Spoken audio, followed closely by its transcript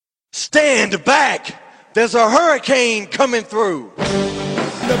Stand back! There's a hurricane coming through.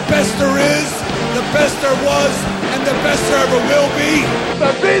 The best there is, the best there was, and the best there ever will be. To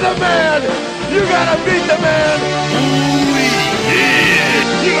be the man, you gotta beat the man. Ooh,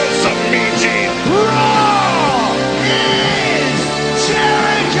 yeah. You know something, Mean Gene. Raw is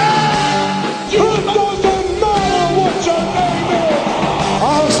Jericho. It doesn't matter what your name is.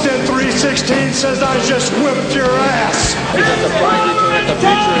 Austin 316 says I just whipped your ass. Is it surprising to that the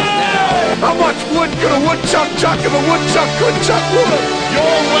future is now? How much wood could a woodchuck chuck if a woodchuck could chuck wood?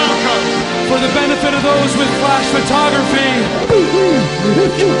 You're welcome. For the benefit of those with flash photography.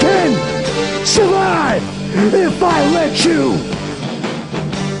 If you can survive, if I let you.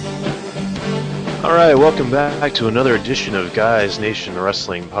 All right, welcome back to another edition of Guys Nation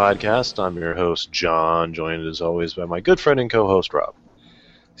Wrestling Podcast. I'm your host, John, joined as always by my good friend and co-host, Rob.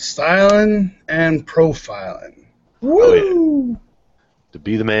 Styling and profiling. Woo! Oh, yeah. To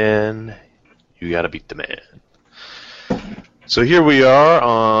be the man, you gotta beat the man. So here we are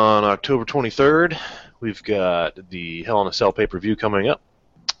on October 23rd. We've got the Hell in a Cell pay-per-view coming up.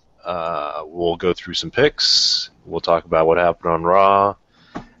 We'll go through some picks. We'll talk about what happened on Raw.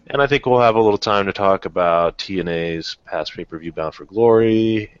 And I think we'll have a little time to talk about TNA's past pay-per-view Bound for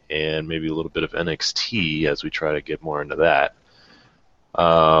Glory and maybe a little bit of NXT as we try to get more into that.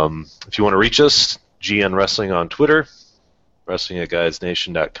 If you want to reach us, GN Wrestling on Twitter.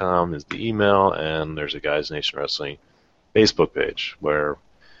 Wrestling@guysnation.com is the email, and there's a Guys Nation Wrestling Facebook page where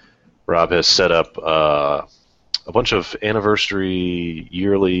Rob has set up a bunch of anniversary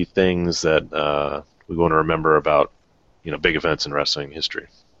yearly things that we want to remember about, big events in wrestling history.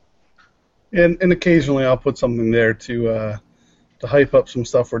 And occasionally I'll put something there to hype up some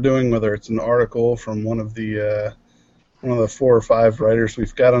stuff we're doing, whether it's an article from one of the 4 or 5 writers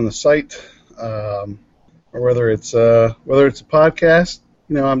we've got on the site. Or whether it's a podcast.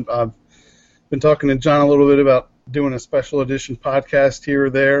 I've been talking to John a little bit about doing a special edition podcast here or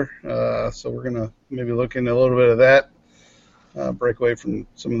there. So we're gonna maybe look into a little bit of that, break away from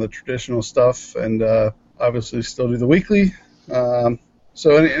some of the traditional stuff, and obviously still do the weekly.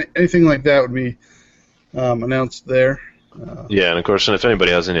 So anything like that would be announced there. Yeah, and of course, if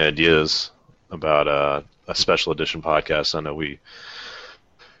anybody has any ideas about a special edition podcast, I know we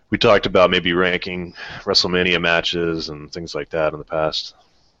talked about maybe ranking WrestleMania matches and things like that in the past.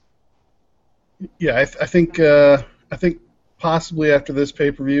 Yeah, I think possibly after this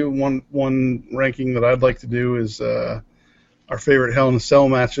pay-per-view, one ranking that I'd like to do is our favorite Hell in a Cell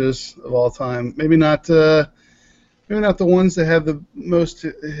matches of all time. Maybe not the ones that have the most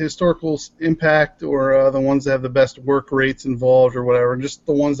historical impact or the ones that have the best work rates involved or whatever. Just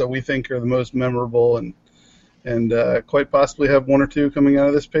the ones that we think are the most memorable and quite possibly have 1 or 2 coming out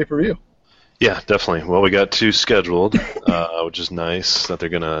of this pay-per-view. Yeah, definitely. Well, we got 2 scheduled, which is nice that they're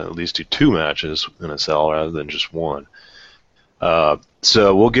going to at least do 2 matches in a cell rather than just 1.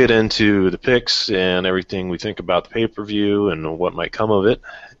 So we'll get into the picks and everything we think about the pay-per-view and what might come of it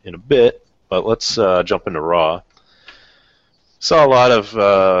in a bit, but let's jump into Raw. Saw a lot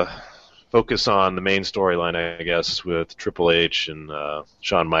of focus on the main storyline, I guess, with Triple H and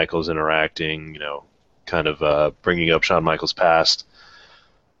Shawn Michaels interacting, kind of bringing up Shawn Michaels' past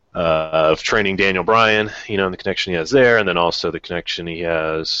of training Daniel Bryan, and the connection he has there, and then also the connection he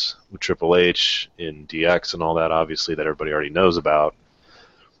has with Triple H in DX and all that, obviously, that everybody already knows about.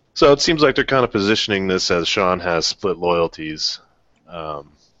 So it seems like they're kind of positioning this as Shawn has split loyalties. And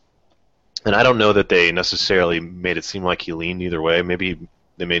I don't know that they necessarily made it seem like he leaned either way. Maybe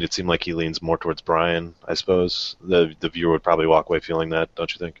they made it seem like he leans more towards Bryan, I suppose. The viewer would probably walk away feeling that,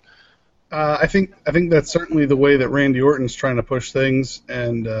 don't you think? I think that's certainly the way that Randy Orton's trying to push things,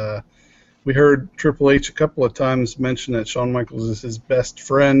 and we heard Triple H a couple of times mention that Shawn Michaels is his best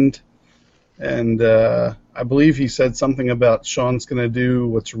friend, and I believe he said something about Shawn's going to do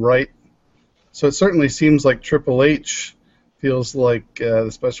what's right. So it certainly seems like Triple H feels like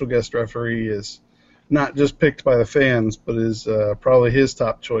the special guest referee is not just picked by the fans, but is probably his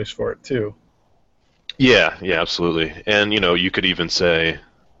top choice for it too. Yeah, absolutely. And you could even say,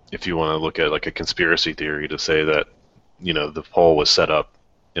 if you want to look at like a conspiracy theory, to say that, the poll was set up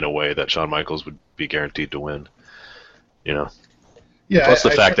in a way that Shawn Michaels would be guaranteed to win. Yeah. Plus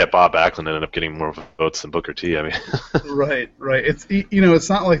the fact that Bob Backlund ended up getting more votes than Booker T. I mean. Right. It's it's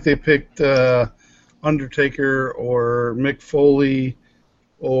not like they picked Undertaker or Mick Foley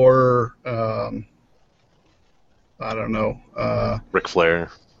or I don't know. Ric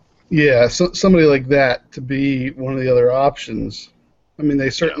Flair. Yeah, so somebody like that to be one of the other options. I mean, they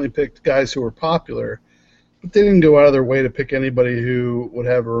certainly picked guys who were popular, but they didn't go out of their way to pick anybody who would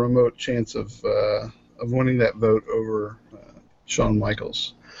have a remote chance of winning that vote over Shawn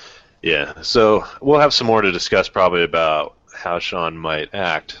Michaels. Yeah, so we'll have some more to discuss probably about how Shawn might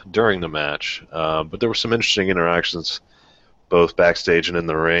act during the match. But there were some interesting interactions, both backstage and in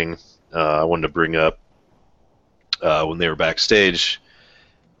the ring. I wanted to bring up when they were backstage.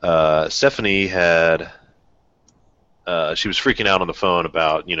 Stephanie had she was freaking out on the phone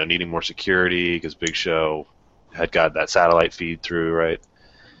about needing more security because Big Show had got that satellite feed through, right?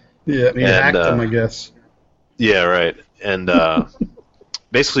 Yeah, he hacked them, I guess. Yeah, right. And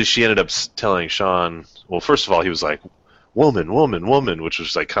basically, she ended up telling Shawn. Well, first of all, he was like, "Woman, woman, woman," which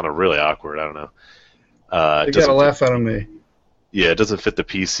was like kind of really awkward. I don't know. They got a laugh out of me. Yeah, it doesn't fit the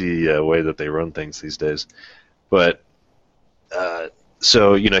PC way that they run things these days. But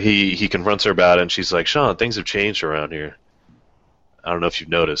so he confronts her about it, and she's like, "Shawn, things have changed around here. I don't know if you've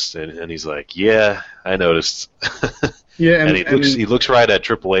noticed." And he's like, "Yeah, I noticed." Yeah, and he looks right at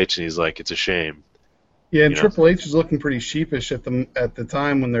Triple H, and he's like, "It's a shame." Yeah, and Triple H is looking pretty sheepish at the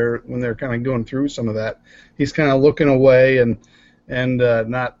time when they're kind of going through some of that. He's kind of looking away and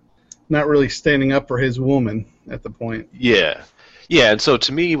not really standing up for his woman at the point. Yeah, and so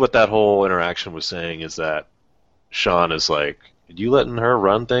to me, what that whole interaction was saying is that Shawn is like, "You letting her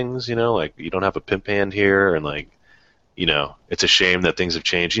run things? Like you don't have a pimp hand here, and like, it's a shame that things have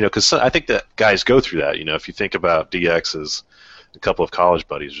changed. Because I think that guys go through that. If you think about DX as a couple of college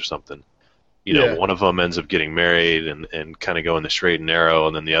buddies or something." One of them ends up getting married and kind of going the straight and narrow,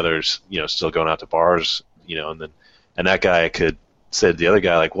 and then the others, still going out to bars, and that guy could say to the other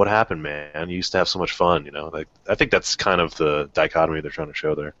guy, like, "What happened, man? You used to have so much fun," Like, I think that's kind of the dichotomy they're trying to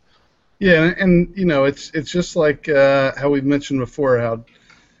show there. Yeah, and it's just like how we've mentioned before, how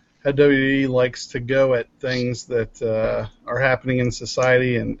WWE likes to go at things that are happening in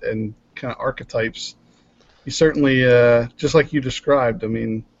society and kind of archetypes. You certainly, just like you described, I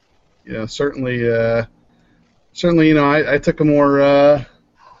mean. Certainly, I took a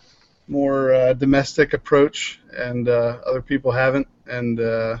more domestic approach, and other people haven't. And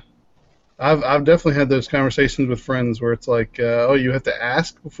I've definitely had those conversations with friends where it's like, oh, you have to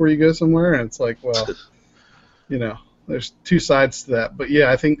ask before you go somewhere, and it's like, well, there's two sides to that. But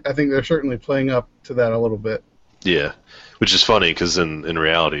yeah, I think they're certainly playing up to that a little bit. Yeah, which is funny because in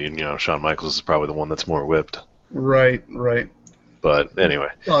reality, Shawn Michaels is probably the one that's more whipped. Right. But anyway,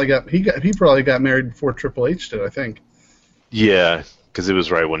 he probably got married before Triple H did, I think. Yeah, because it was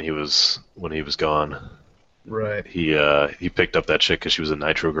right when he was gone. Right. He picked up that chick because she was a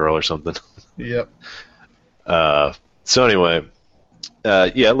Nitro girl or something. Yep. So anyway,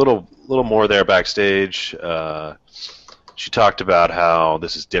 a little more there backstage. She talked about how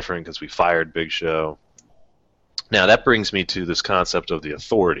this is different because we fired Big Show. Now that brings me to this concept of the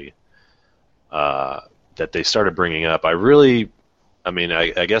Authority that they started bringing up.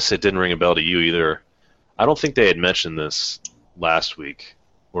 I guess it didn't ring a bell to you either. I don't think they had mentioned this last week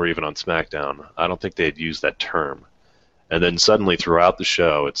or even on SmackDown. I don't think they had used that term. And then suddenly throughout the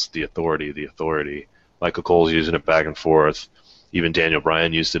show, it's the Authority, the Authority. Michael Cole's using it back and forth. Even Daniel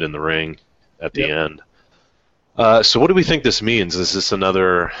Bryan used it in the ring at the end. So what do we think this means? Is this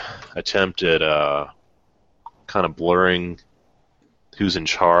another attempt at kind of blurring who's in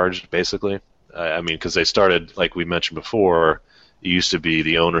charge, basically? Because they started, like we mentioned before, it used to be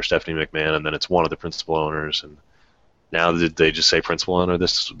the owner, Stephanie McMahon, and then it's one of the principal owners. And now did they just say principal owner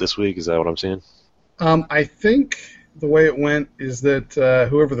this week? Is that what I'm seeing? I think the way it went is that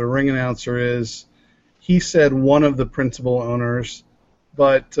whoever the ring announcer is, he said one of the principal owners.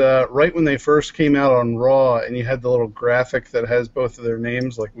 But right when they first came out on Raw, and you had the little graphic that has both of their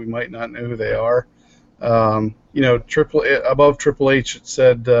names, like we might not know who they are. Above Triple H it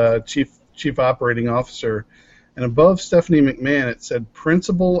said Chief Operating Officer, and above Stephanie McMahon it said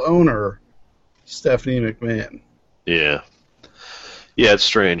Principal Owner Stephanie McMahon. Yeah, it's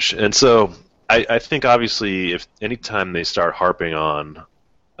strange. And so I think obviously if anytime they start harping on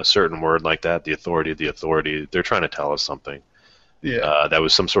a certain word like that, the Authority, they're trying to tell us something. Yeah, that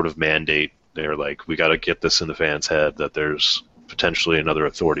was some sort of mandate. They're like, we got to get this in the fans' head that there's potentially another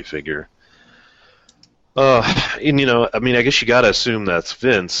authority figure. I guess you got to assume that's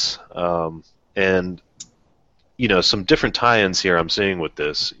Vince. And some different tie-ins here I'm seeing with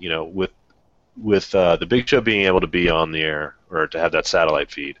this. With the Big Show being able to be on the air or to have that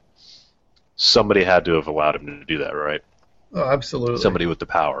satellite feed, somebody had to have allowed him to do that, right? Oh, absolutely. Somebody with the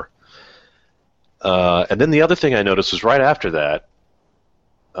power. And then the other thing I noticed was right after that,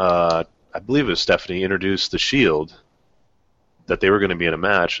 I believe it was Stephanie introduced the Shield, that they were going to be in a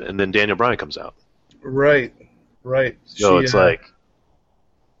match, and then Daniel Bryan comes out. Right. So it's like,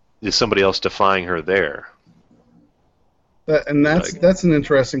 is somebody else defying her there? That's an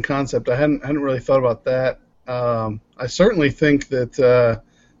interesting concept. I hadn't really thought about that. I certainly think that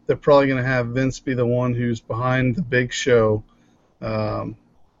they're probably going to have Vince be the one who's behind the Big Show,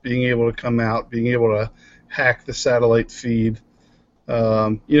 being able to come out, being able to hack the satellite feed.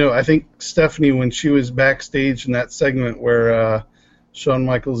 I think Stephanie, when she was backstage in that segment where Shawn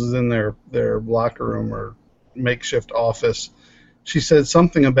Michaels is in their locker room or makeshift office, she said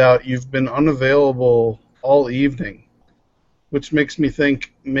something about, "You've been unavailable all evening," which makes me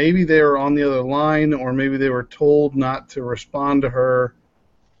think maybe they were on the other line, or maybe they were told not to respond to her,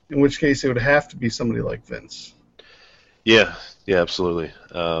 in which case it would have to be somebody like Vince. Yeah, absolutely.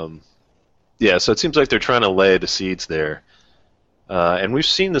 So it seems like they're trying to lay the seeds there. And we've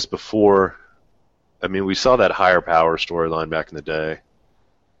seen this before. I mean, we saw that higher power storyline back in the day.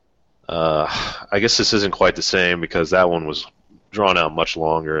 I guess this isn't quite the same because that one was drawn out much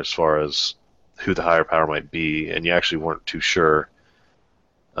longer as far as who the higher power might be, and you actually weren't too sure.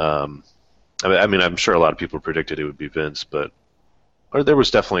 I'm sure a lot of people predicted it would be Vince, but there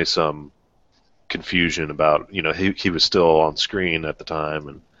was definitely some confusion about, he was still on screen at the time,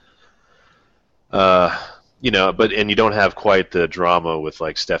 and but you don't have quite the drama with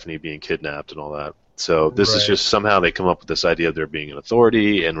like Stephanie being kidnapped and all that. So this is just somehow they come up with this idea of there being an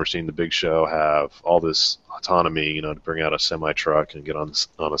authority, and we're seeing the Big Show have all this autonomy, to bring out a semi truck and get on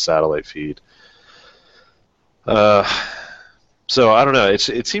a satellite feed. So I don't know.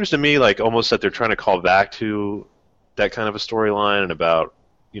 It seems to me like almost that they're trying to call back to that kind of a storyline and about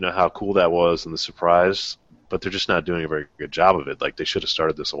how cool that was and the surprise, but they're just not doing a very good job of it. Like they should have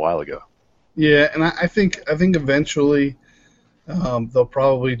started this a while ago. Yeah, and I think eventually they'll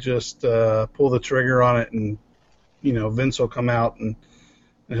probably just pull the trigger on it, and Vince will come out and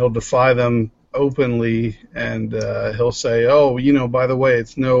he'll defy them openly, and he'll say, "Oh, by the way,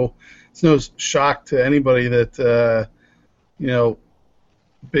 it's no shock to anybody that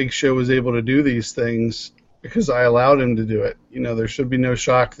Big Show was able to do these things because I allowed him to do it. There should be no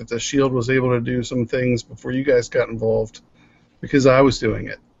shock that the Shield was able to do some things before you guys got involved because I was doing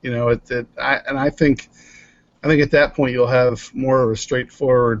it." I think at that point you'll have more of a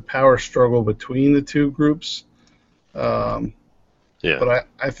straightforward power struggle between the two groups. But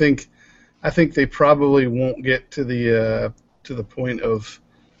I think they probably won't get to the point of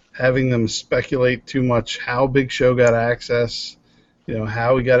having them speculate too much how Big Show got access,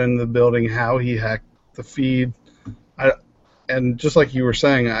 how he got into the building, how he hacked the feed. And just like you were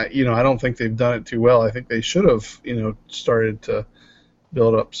saying, I don't think they've done it too well. I think they should have, started to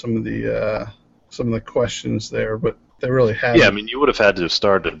build up some of the questions there, but they really haven't. Yeah, you would have had to have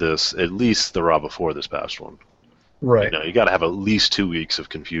started this at least the Raw before this past one. Right. You got to have at least 2 weeks of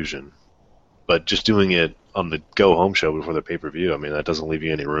confusion. But just doing it on the go-home show before the pay-per-view, that doesn't leave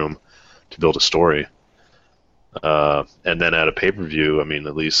you any room to build a story. And then at a pay-per-view,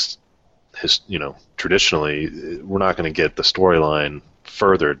 at least, traditionally, we're not going to get the storyline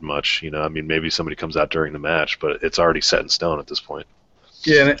furthered much. Maybe somebody comes out during the match, but it's already set in stone at this point.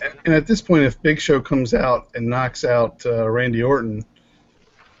 Yeah, and at this point, if Big Show comes out and knocks out Randy Orton,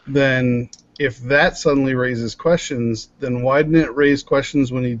 then if that suddenly raises questions, then why didn't it raise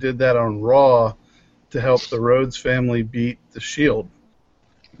questions when he did that on Raw to help the Rhodes family beat the Shield?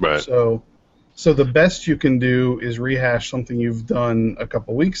 Right. So the best you can do is rehash something you've done a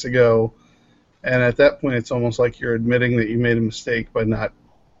couple weeks ago, and at that point, it's almost like you're admitting that you made a mistake by not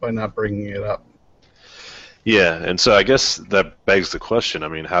bringing it up. Yeah, and so I guess that begs the question.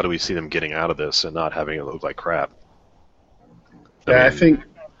 How do we see them getting out of this and not having it look like crap? I think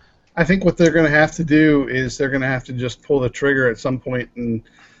what they're going to have to do is they're going to have to just pull the trigger at some point and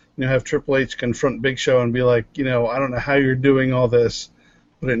have Triple H confront Big Show and be like, I don't know how you're doing all this,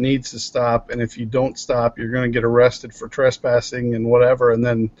 but it needs to stop. And if you don't stop, you're going to get arrested for trespassing and whatever. And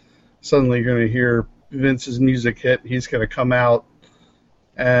then suddenly you're going to hear Vince's music hit. He's going to come out,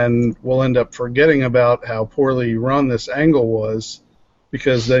 and we'll end up forgetting about how poorly run this angle was,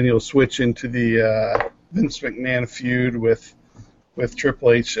 because then you'll switch into the Vince McMahon feud with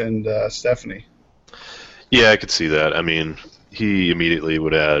Triple H and Stephanie. Yeah, I could see that. He immediately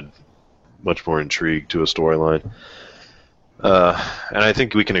would add much more intrigue to a storyline. And I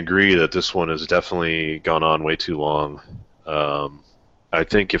think we can agree that this one has definitely gone on way too long. I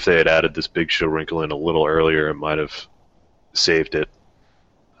think if they had added this Big Show wrinkle in a little earlier, it might have saved it.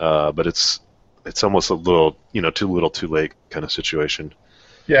 But it's almost a little, too little, too late kind of situation.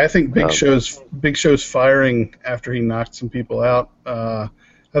 Yeah, I think Big Show's firing after he knocked some people out. I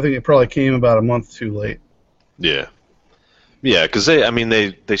think it probably came about a month too late. Yeah, because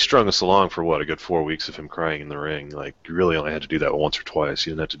they strung us along for a good 4 weeks of him crying in the ring. Like, you really only had to do that once or twice.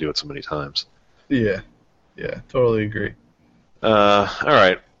 You didn't have to do it so many times. Yeah, totally agree. All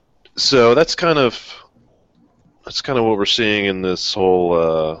right, so that's kind of that's kind of what we're seeing in this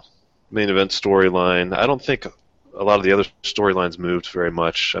whole main event storyline. I don't think a lot of the other storylines moved very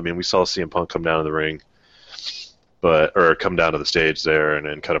much. I mean, we saw CM Punk come down to the ring, or come down to the stage there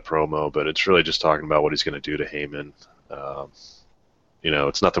and cut a promo, but it's really just talking about what he's going to do to Heyman.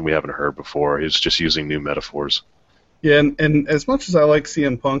 It's nothing we haven't heard before. He's just using new metaphors. Yeah, and as much as I like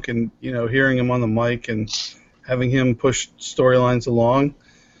CM Punk and, hearing him on the mic and having him push storylines along,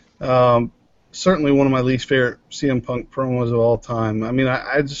 certainly one of my least favorite CM Punk promos of all time. I mean,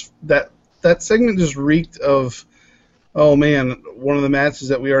 I just, that segment just reeked of, oh man, one of the matches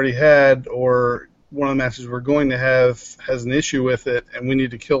that we already had or one of the matches we're going to have has an issue with it and we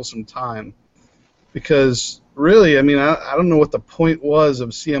need to kill some time. Because really, I mean, I don't know what the point was of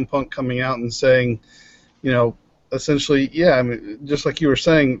CM Punk coming out and saying, essentially, yeah, I mean, just like you were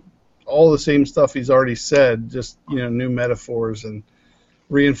saying, all the same stuff he's already said, just, new metaphors and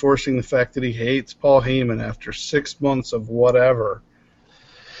reinforcing the fact that he hates Paul Heyman after 6 months of whatever.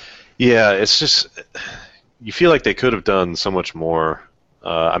 Yeah, it's just, you feel like they could have done so much more.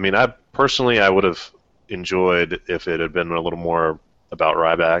 I mean, I would have enjoyed if it had been a little more about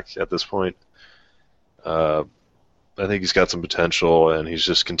Ryback at this point. I think he's got some potential, and he's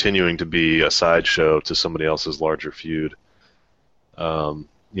just continuing to be a sideshow to somebody else's larger feud. And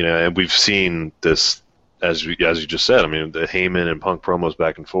we've seen this, as you just said. I mean, the Heyman and Punk promos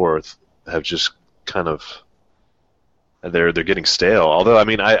back and forth have just kind of, they're getting stale. Although, I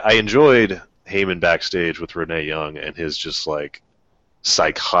mean, I enjoyed Heyman backstage with Renee Young and his just like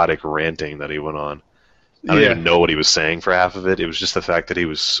psychotic ranting that he went on. I don't even know what he was saying for half of it. It was just the fact that he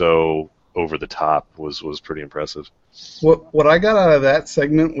was so over the top was pretty impressive. What I got out of that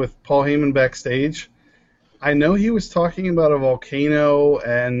segment with Paul Heyman backstage, I know he was talking about a volcano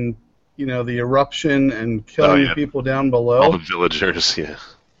and the eruption and killing people down below. All the villagers, yeah.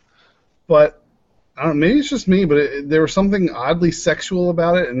 But I don't know, maybe it's just me, but there was something oddly sexual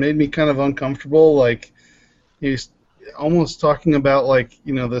about it and made me kind of uncomfortable. Like he's almost talking about like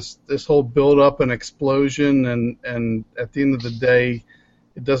this whole build up and explosion, and at the end of the day,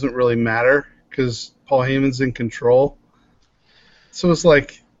 it doesn't really matter because Paul Heyman's in control. So it's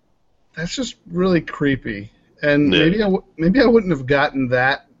like, that's just really creepy. And maybe I wouldn't have gotten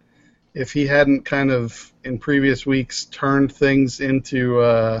that if he hadn't kind of, in previous weeks, turned things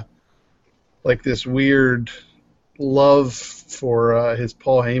into like this weird love for his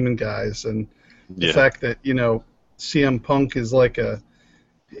Paul Heyman guys. And the fact that, CM Punk is like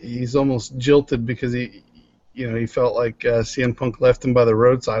he's almost jilted because he felt like CM Punk left him by the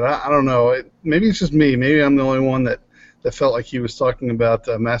roadside. I don't know. Maybe it's just me. Maybe I'm the only one that felt like he was talking about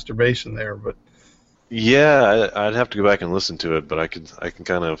masturbation there. But yeah, I'd have to go back and listen to it, but I can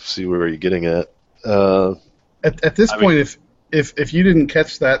kind of see where you're getting at. At this point, if you didn't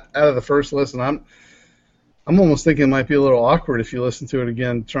catch that out of the first listen, I'm almost thinking it might be a little awkward if you listen to it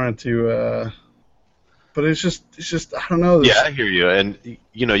again, trying to. But it's just I don't know. Yeah, I hear you, and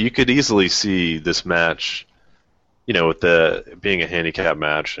you could easily see this match. With the being a handicap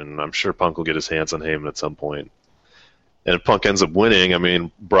match, and I'm sure Punk will get his hands on Heyman at some point. And if Punk ends up winning, I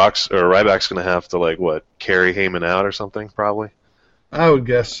mean, Ryback's going to have to, carry Heyman out or something, probably? I would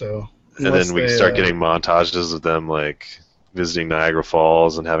guess so. And then we can start getting montages of them, visiting Niagara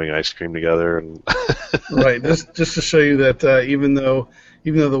Falls and having ice cream together. And right, just to show you that even though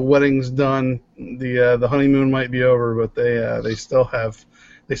the wedding's done, the honeymoon might be over, but they still have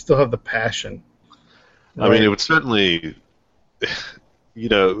the passion. Right. I mean, it would certainly,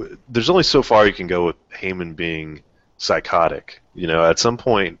 there's only so far you can go with Heyman being psychotic. At some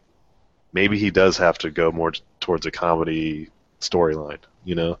point, maybe he does have to go more towards a comedy storyline,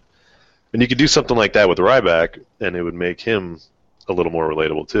 And you could do something like that with Ryback, and it would make him a little more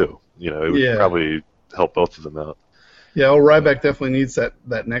relatable, too. It would probably help both of them out. Yeah, Ryback definitely needs that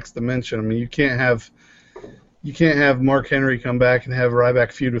next dimension. I mean, you can't have Mark Henry come back and have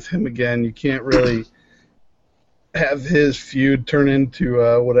Ryback feud with him again. You can't really have his feud turn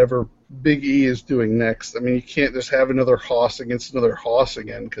into whatever Big E is doing next. I mean, you can't just have another Hoss against another Hoss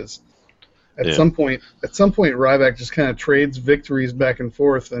again, because at some point, Ryback just kind of trades victories back and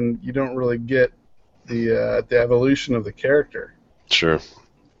forth, and you don't really get the evolution of the character. Sure.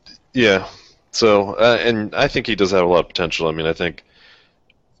 Yeah. So, and I think he does have a lot of potential. I mean, I think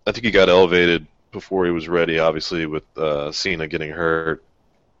he got elevated before he was ready. Obviously, with Cena getting hurt.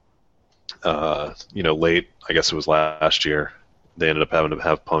 Late, I guess it was last year, they ended up having to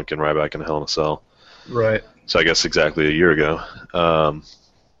have Punk and Ryback in a Hell in a Cell. Right. So I guess exactly a year ago. I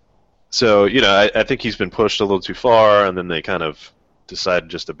think he's been pushed a little too far, and then they kind of decided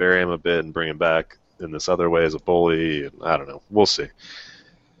just to bury him a bit and bring him back in this other way as a bully. And I don't know. We'll see.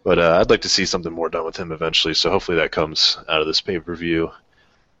 But I'd like to see something more done with him eventually, so hopefully that comes out of this pay-per-view.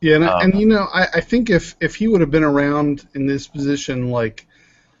 Yeah, and you know, I think if he would have been around in this position like,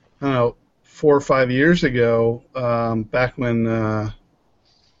 I don't know, 4 or 5 years ago, back when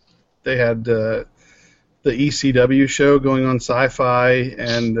they had the ECW show going on Sci-Fi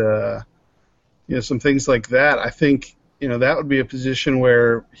and you know, some things like that, I think, you know, that would be a position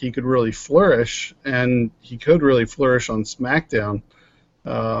where he could really flourish, and he could really flourish on SmackDown,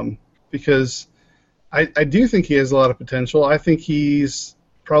 because I do think he has a lot of potential. I think he's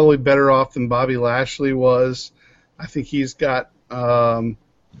probably better off than Bobby Lashley was. I think he's got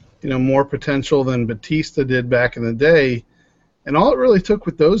you know, more potential than Batista did back in the day. And all it really took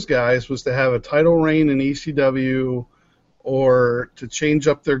with those guys was to have a title reign in ECW, or to change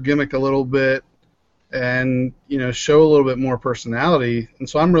up their gimmick a little bit and, you know, show a little bit more personality. And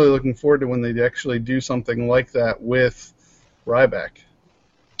so I'm really looking forward to when they actually do something like that with Ryback.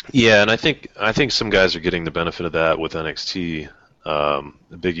 Yeah, and I think some guys are getting the benefit of that with NXT.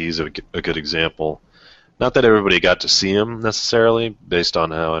 Big E's a good example. Not that everybody got to see him necessarily, based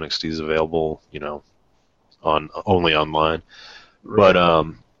on how NXT is available, you know, only online. Right.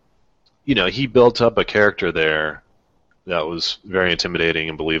 But you know, he built up a character there that was very intimidating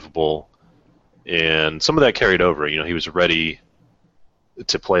and believable, and some of that carried over. You know, he was ready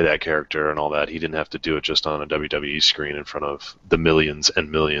to play that character and all that. He didn't have to do it just on a WWE screen in front of the millions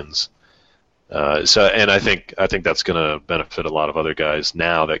and millions. And I think that's going to benefit a lot of other guys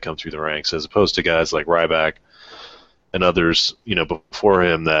now that come through the ranks, as opposed to guys like Ryback and others, you know, before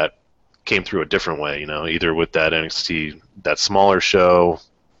him that came through a different way. You know, either with that NXT, that smaller show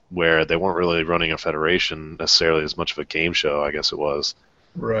where they weren't really running a federation necessarily as much of a game show, I guess it was.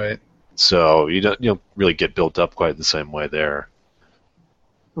 Right. So you don't really get built up quite the same way there.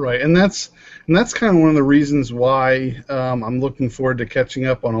 Right, and that's kind of one of the reasons why I'm looking forward to catching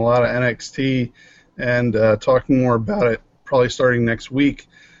up on a lot of NXT and talking more about it probably starting next week,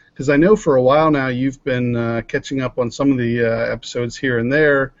 because I know for a while now you've been catching up on some of the episodes here and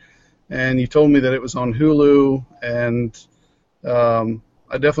there, and you told me that it was on Hulu, and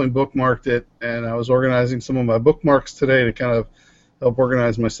I definitely bookmarked it, and I was organizing some of my bookmarks today to kind of help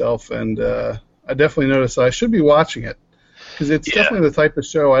organize myself, and I definitely noticed I should be watching it. Because it's definitely the type of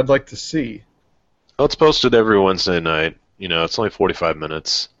show I'd like to see. Well, it's posted every Wednesday night. You know, it's only 45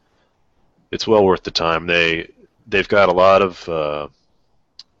 minutes. It's well worth the time. They've got a lot of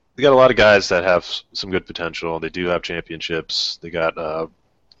guys that have some good potential. They do have championships. They got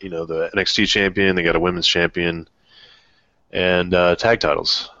you know, the NXT champion. They got a women's champion, and tag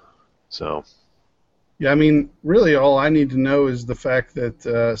titles. So. Yeah, I mean, really, all I need to know is the fact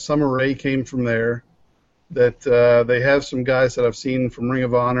that Summer Rae came from there. That they have some guys that I've seen from Ring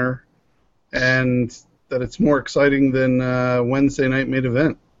of Honor, and that it's more exciting than Wednesday night main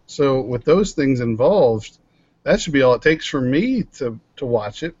event. So with those things involved, that should be all it takes for me to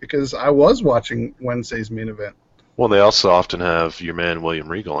watch it, because I was watching Wednesday's main event. Well, they also often have your man William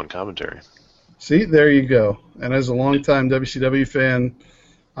Regal on commentary. See, there you go. And as a longtime WCW fan,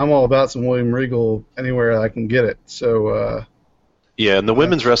 I'm all about some William Regal anywhere I can get it. So yeah, and the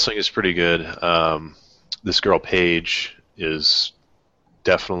women's wrestling is pretty good. This girl Paige is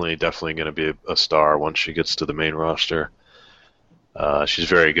definitely going to be a star once she gets to the main roster. She's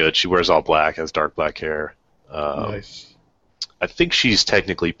very good. She wears all black, has dark black hair. Nice. I think she's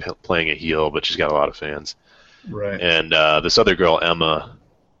technically playing a heel, but she's got a lot of fans. Right. And this other girl, Emma,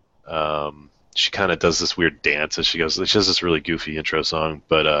 she kind of does this weird dance as she goes. She has this really goofy intro song,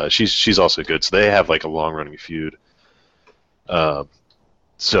 but she's also good. So they have like a long-running feud.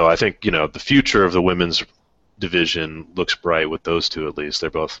 So I think, you know, the future of the women's division looks bright with those two at least. They're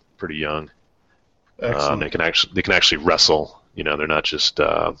both pretty young. Excellent. They can actually wrestle. You know, they're not just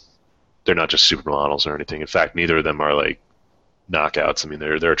supermodels or anything. In fact, neither of them are like knockouts. I mean,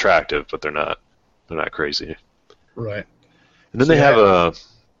 they're attractive, but they're not crazy. Right. And then they have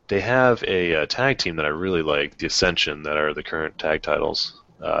a tag team that I really like, the Ascension, that are the current tag titles.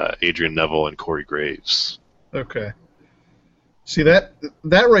 Adrian Neville and Corey Graves. Okay. See, that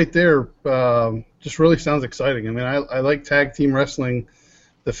right there just really sounds exciting. I mean, I like tag team wrestling.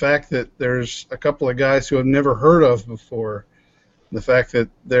 The fact that there's a couple of guys who I've never heard of before, the fact that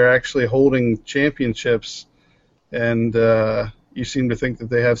they're actually holding championships, and you seem to think that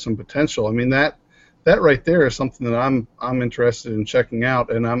they have some potential. I mean, that right there is something that I'm interested in checking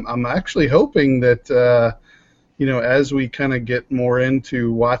out, and I'm actually hoping that you know, as we kind of get more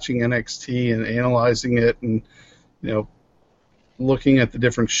into watching NXT and analyzing it, and you know, looking at the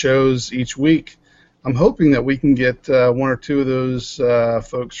different shows each week, I'm hoping that we can get one or two of those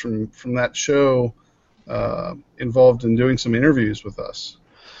folks from that show involved in doing some interviews with us.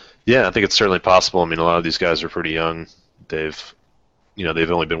 Yeah, I think it's certainly possible. I mean, a lot of these guys are pretty young. They've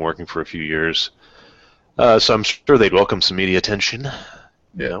only been working for a few years, so I'm sure they'd welcome some media attention,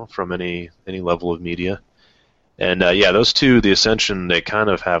 from any level of media. And those two, the Ascension, they kind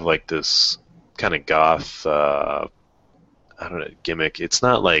of have like this kind of goth, gimmick. It's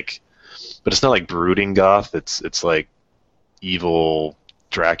not like brooding goth. It's like evil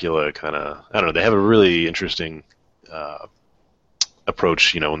Dracula kind of. I don't know. They have a really interesting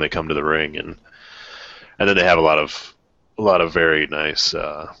approach, when they come to the ring, and then they have a lot of very nice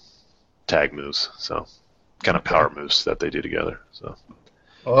tag moves. So kind of power moves that they do together. So.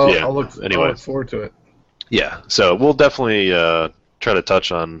 I'll look forward to it. Yeah, so we'll definitely try to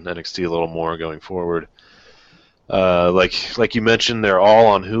touch on NXT a little more going forward. Like you mentioned, they're all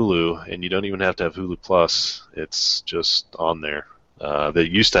on Hulu, and you don't even have to have Hulu Plus. It's just on there. They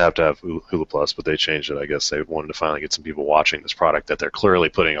used to have Hulu Plus, but they changed it. I guess they wanted to finally get some people watching this product that they're clearly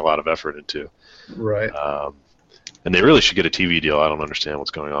putting a lot of effort into. Right. And they really should get a TV deal. I don't understand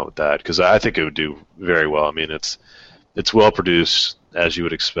what's going on with that, because I think it would do very well. I mean, it's well produced, as you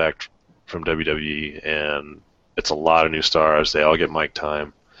would expect from WWE, and it's a lot of new stars. They all get mic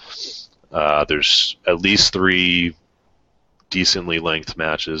time. There's at least 3 decently length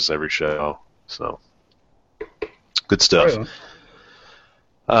matches every show, so good stuff.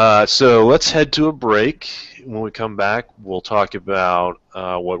 So let's head to a break. When we come back, we'll talk about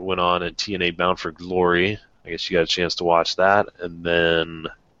what went on at TNA Bound for Glory. I guess you got a chance to watch that, and then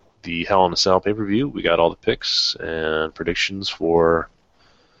the Hell in a Cell pay-per-view. We got all the picks and predictions for,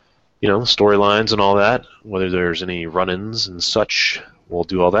 storylines and all that, whether there's any run-ins and such. We'll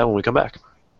do all that when we come back.